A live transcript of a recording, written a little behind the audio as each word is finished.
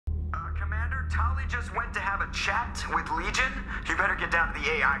Tali just went to have a chat with Legion. You better get down to the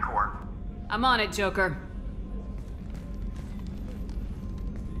AI core. I'm on it, Joker.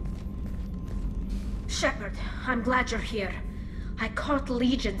 Shepard, I'm glad you're here. I caught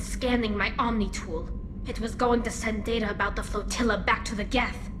Legion scanning my Omni tool. It was going to send data about the flotilla back to the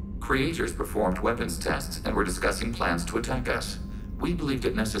Geth. Creators performed weapons tests and were discussing plans to attack us. We believed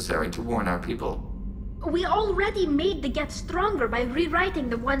it necessary to warn our people. We already made the Geth stronger by rewriting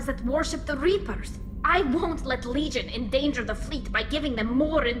the ones that worship the Reapers. I won't let Legion endanger the fleet by giving them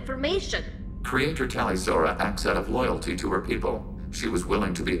more information. Creator Tali acts out of loyalty to her people. She was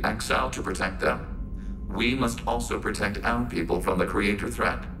willing to be exiled to protect them. We must also protect our people from the Creator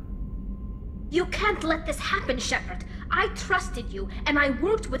threat. You can't let this happen, Shepard. I trusted you, and I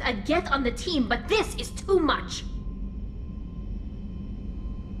worked with a Geth on the team, but this is too much.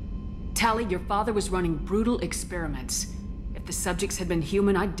 Tali, your father was running brutal experiments. If the subjects had been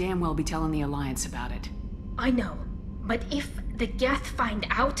human, I'd damn well be telling the Alliance about it. I know, but if the Geth find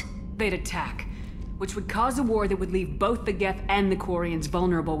out... They'd attack, which would cause a war that would leave both the Geth and the Quarians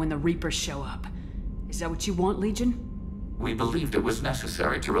vulnerable when the Reapers show up. Is that what you want, Legion? We believed it was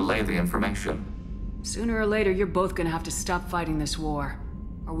necessary to relay the information. Sooner or later, you're both gonna have to stop fighting this war,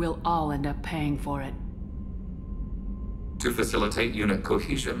 or we'll all end up paying for it. To facilitate unit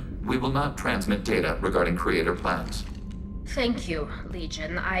cohesion, we will not transmit data regarding Creator plans. Thank you,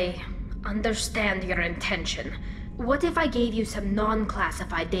 Legion. I understand your intention. What if I gave you some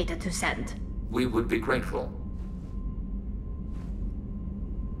non-classified data to send? We would be grateful.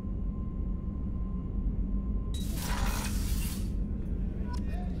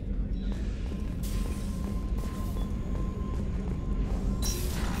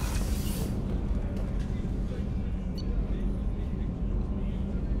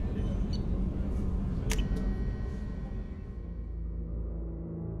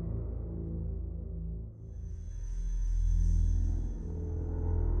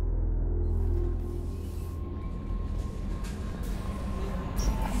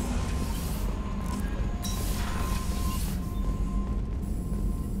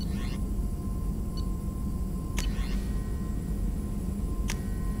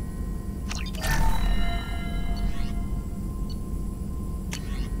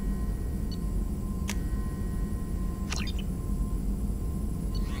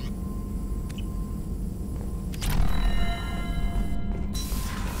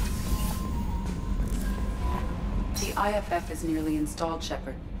 The IFF is nearly installed,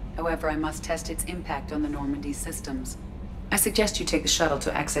 Shepard. However, I must test its impact on the Normandy systems. I suggest you take the shuttle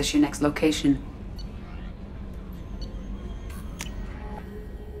to access your next location.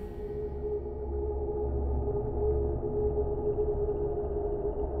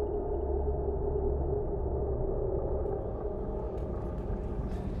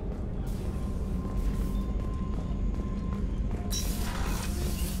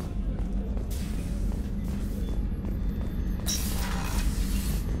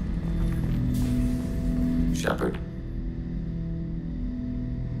 Shepard.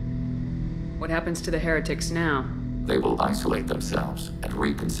 What happens to the heretics now? They will isolate themselves and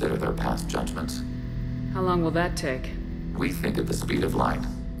reconsider their past judgments. How long will that take? We think at the speed of light.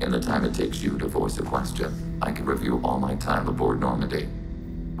 In the time it takes you to voice a question, I can review all my time aboard Normandy.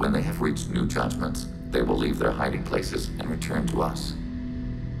 When they have reached new judgments, they will leave their hiding places and return to us.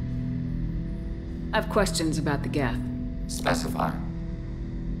 I have questions about the Geth. Specify.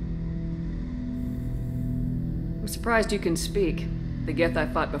 I'm surprised you can speak. The Geth I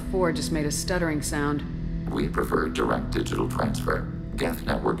fought before just made a stuttering sound. We prefer direct digital transfer. Geth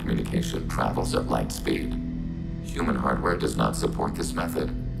network communication travels at light speed. Human hardware does not support this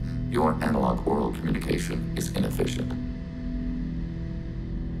method. Your analog oral communication is inefficient.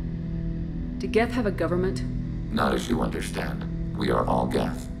 Do Geth have a government? Not as you understand. We are all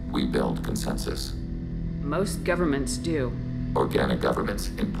Geth. We build consensus. Most governments do. Organic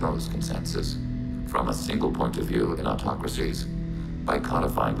governments impose consensus. From a single point of view in autocracies, by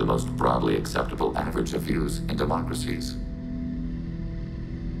codifying the most broadly acceptable average of views in democracies.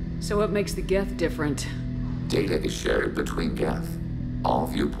 So what makes the Geth different? Data is shared between Geth. All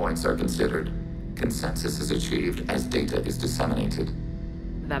viewpoints are considered. Consensus is achieved as data is disseminated.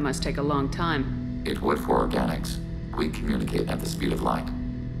 That must take a long time. It would for organics. We communicate at the speed of light.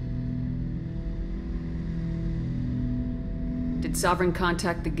 Did Sovereign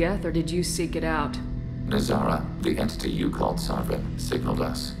contact the Geth, or did you seek it out? Nazara, the entity you called Sovereign, signaled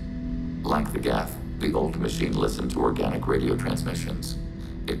us. Like the Geth, the old machine listened to organic radio transmissions.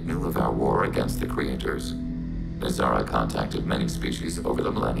 It knew of our war against the Creators. Nazara contacted many species over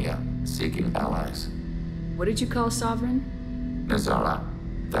the millennia, seeking allies. What did you call Sovereign? Nazara,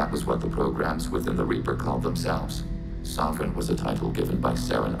 That was what the programs within the Reaper called themselves. Sovereign was a title given by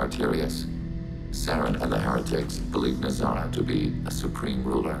Saren Arterius. Saren and the heretics believed Nazara to be a supreme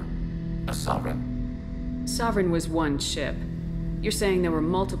ruler, a sovereign. Sovereign was one ship. You're saying there were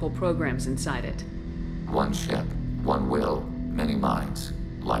multiple programs inside it. One ship, one will, many minds,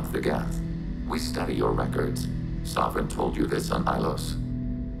 like the Geth. We study your records. Sovereign told you this on Ilos.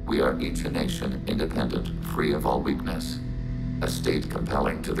 We are each a nation, independent, free of all weakness. A state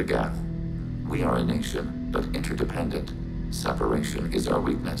compelling to the Geth. We are a nation, but interdependent. Separation is our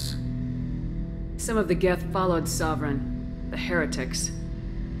weakness. Some of the Geth followed Sovereign. The heretics.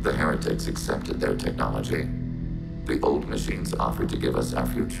 The heretics accepted their technology. The old machines offered to give us our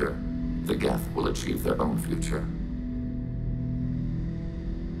future. The Geth will achieve their own future.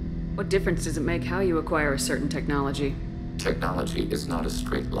 What difference does it make how you acquire a certain technology? Technology is not a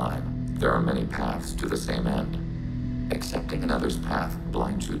straight line. There are many paths to the same end. Accepting another's path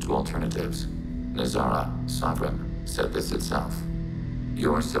blinds you to alternatives. Nazara, Sovereign, said this itself.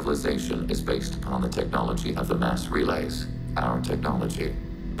 Your civilization is based upon the technology of the mass relays, our technology.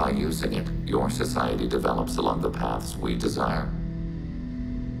 By using it, your society develops along the paths we desire.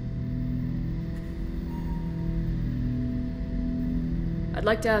 I'd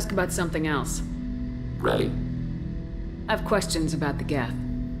like to ask about something else. Ready? I have questions about the Geth.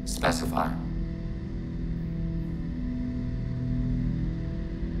 Specify.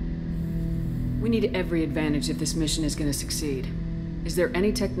 We need every advantage if this mission is going to succeed. Is there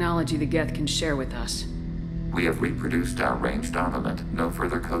any technology the Geth can share with us? We have reproduced our ranged armament. No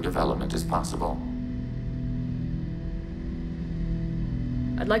further co-development is possible.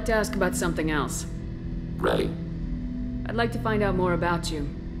 I'd like to ask about something else. Ready? I'd like to find out more about you.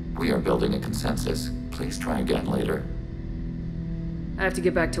 We are building a consensus. Please try again later. I have to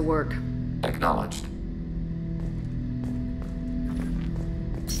get back to work. Acknowledged.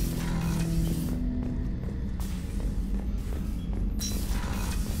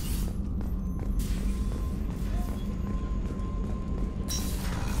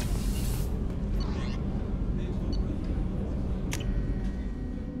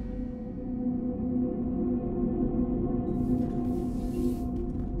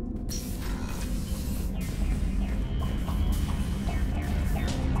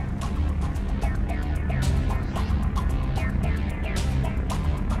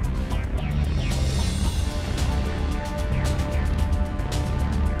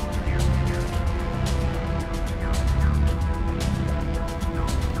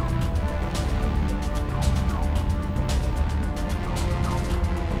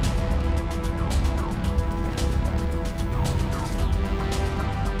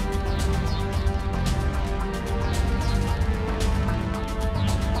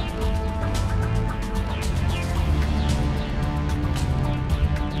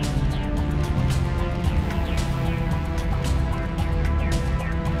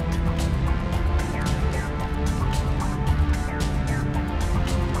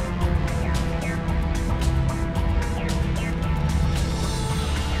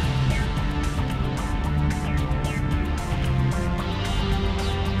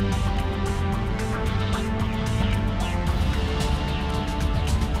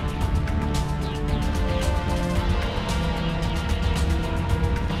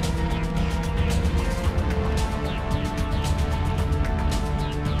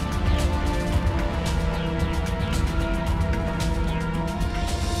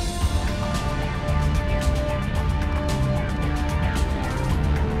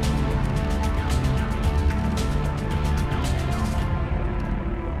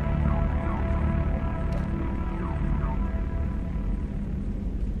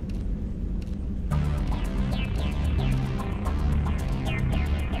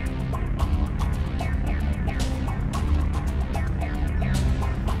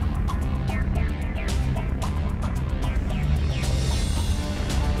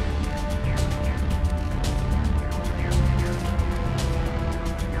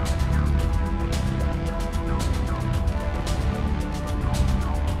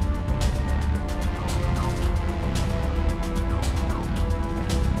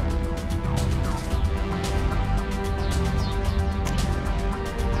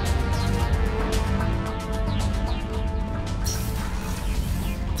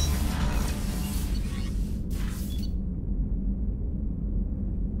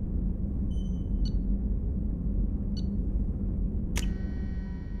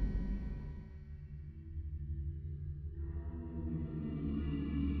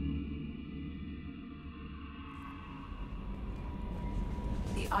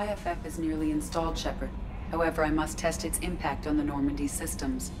 The IFF is nearly installed, Shepard. However, I must test its impact on the Normandy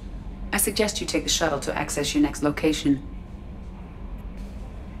systems. I suggest you take the shuttle to access your next location.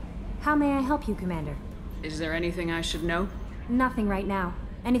 How may I help you, Commander? Is there anything I should know? Nothing right now.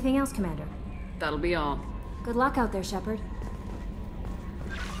 Anything else, Commander? That'll be all. Good luck out there, Shepard.